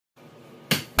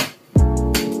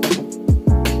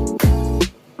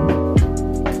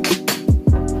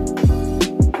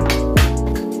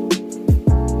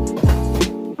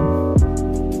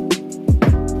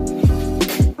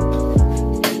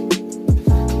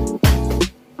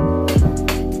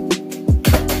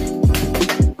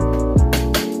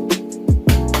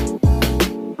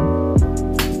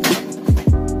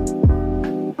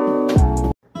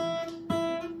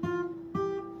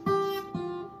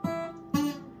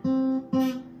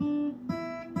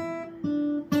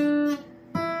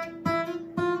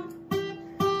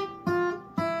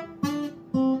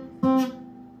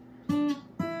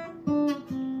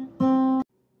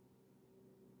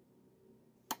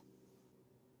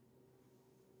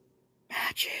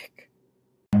magic.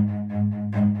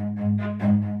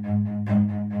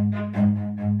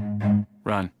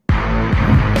 Run.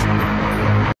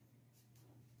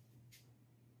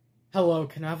 Hello,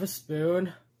 can I have a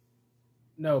spoon?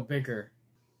 No, bigger.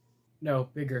 No,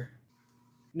 bigger.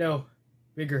 No,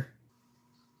 bigger.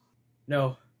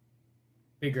 No,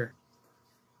 bigger.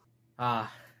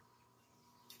 Ah.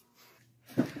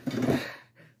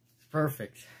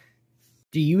 Perfect.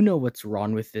 Do you know what's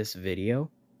wrong with this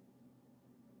video?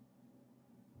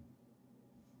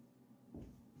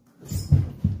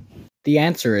 The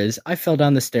answer is, I fell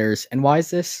down the stairs. And why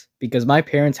is this? Because my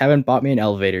parents haven't bought me an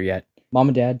elevator yet. Mom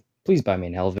and Dad, please buy me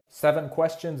an elevator. 7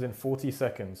 questions in 40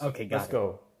 seconds. Okay, got it. Let's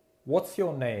go. What's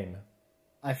your name?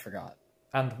 I forgot.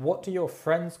 And what do your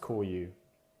friends call you?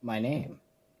 My name.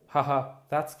 Haha,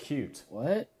 that's cute.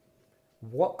 What?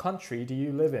 What country do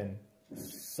you live in?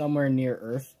 Somewhere near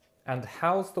Earth. And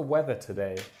how's the weather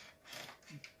today?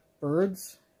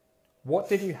 Birds. What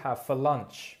did you have for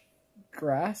lunch?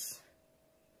 Grass.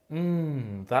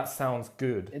 That sounds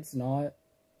good. It's not.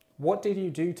 What did you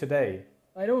do today?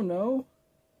 I don't know.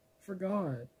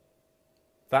 Forgot.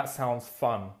 That sounds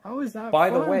fun. How is that By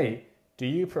fun? the way, do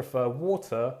you prefer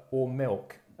water or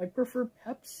milk? I prefer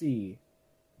Pepsi.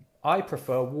 I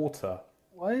prefer water.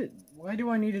 What? Why do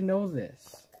I need to know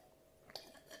this?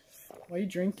 Why are you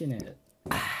drinking it?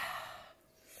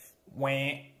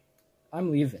 Wah.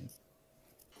 I'm leaving.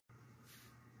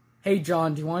 Hey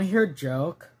John, do you want to hear a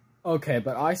joke? Okay,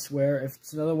 but I swear, if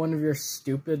it's another one of your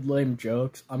stupid, lame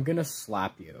jokes, I'm gonna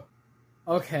slap you.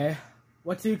 Okay,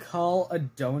 what do you call a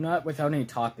donut without any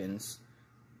toppings?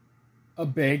 A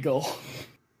bagel.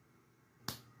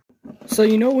 So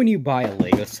you know when you buy a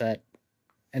Lego set,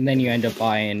 and then you end up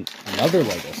buying another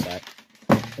Lego set,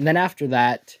 and then after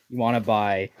that, you want to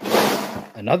buy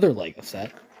another Lego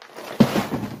set,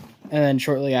 and then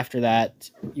shortly after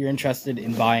that, you're interested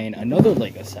in buying another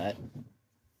Lego set,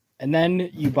 and then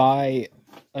you buy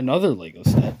another Lego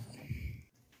set,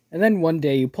 and then one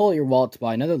day you pull out your wallet to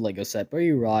buy another Lego set, but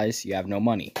you realize you have no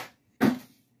money.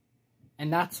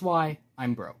 And that's why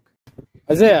I'm broke.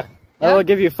 Isaiah, I will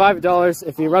give you $5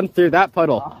 if you run through that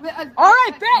puddle.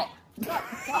 Alright, bet! Was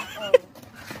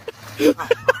it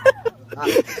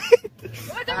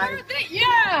worth it?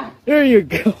 Yeah! There you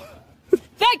go.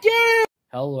 Thank you!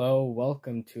 Hello,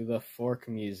 welcome to the Fork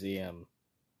Museum.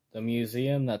 The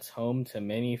museum that's home to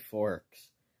many forks.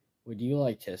 Would you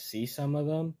like to see some of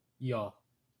them? Yeah.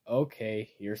 Okay,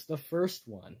 here's the first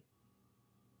one.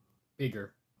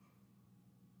 Bigger.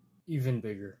 Even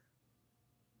bigger.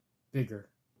 Bigger.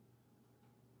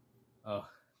 Oh,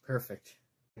 perfect.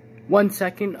 1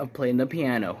 second of playing the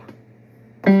piano.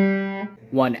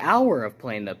 1 hour of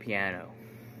playing the piano.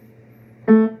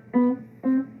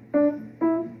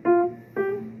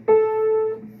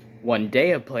 1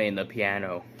 day of playing the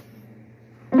piano.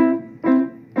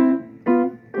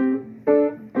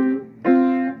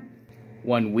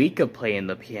 1 week of playing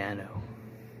the piano.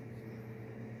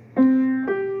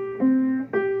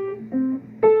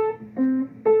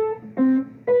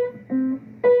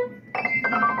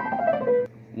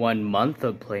 1 month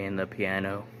of playing the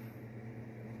piano.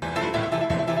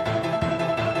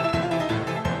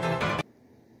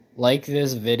 Like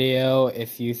this video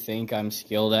if you think I'm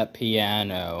skilled at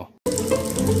piano.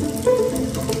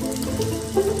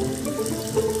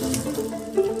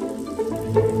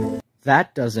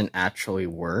 That doesn't actually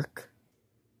work.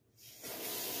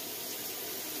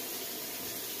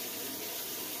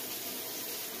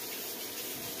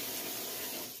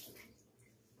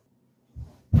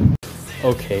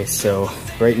 Okay, so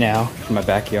right now in my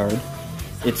backyard,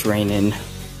 it's raining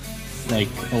like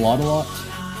a lot.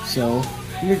 So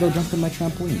I'm gonna go jump in my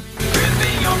trampoline.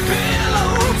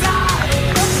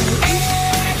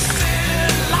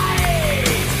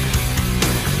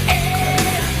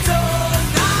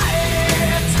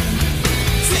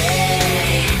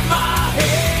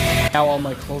 Now all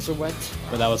my clothes are wet,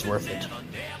 but that was worth it.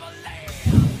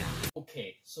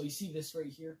 Okay, so you see this right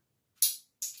here?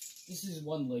 This is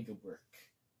 1 Lego brick.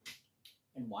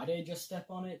 And why did I just step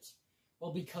on it?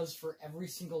 Well, because for every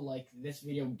single like this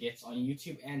video gets on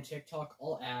YouTube and TikTok,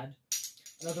 I'll add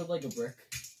another Lego brick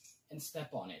and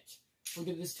step on it. We'll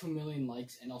get this to 1 million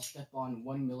likes and I'll step on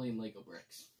 1 million Lego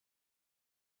bricks.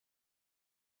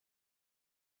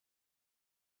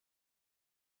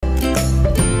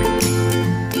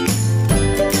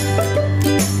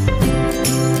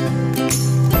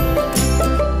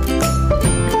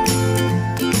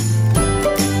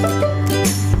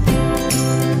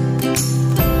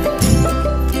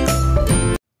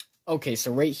 Okay,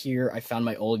 so right here, I found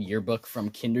my old yearbook from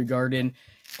kindergarten,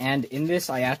 and in this,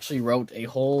 I actually wrote a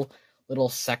whole little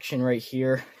section right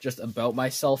here just about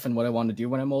myself and what I want to do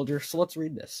when I'm older, so let's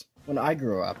read this. When I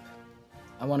grow up,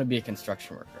 I want to be a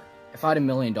construction worker. If I had $1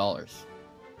 million,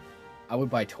 I would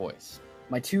buy toys.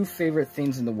 My two favorite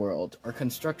things in the world are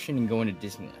construction and going to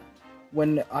Disneyland.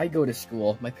 When I go to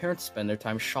school, my parents spend their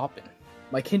time shopping.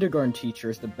 My kindergarten teacher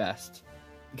is the best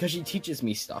because she teaches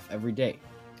me stuff every day.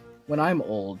 When I'm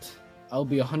old, I'll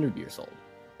be 100 years old.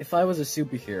 If I was a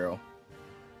superhero,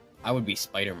 I would be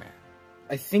Spider-Man.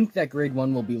 I think that grade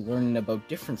 1 will be learning about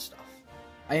different stuff.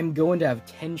 I am going to have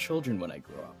 10 children when I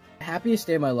grow up. The happiest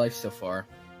day of my life so far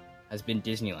has been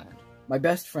Disneyland. My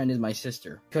best friend is my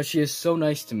sister because she is so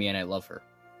nice to me and I love her.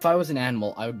 If I was an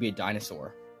animal, I would be a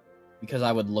dinosaur because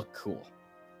I would look cool.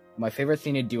 My favorite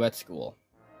thing to do at school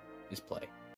is play.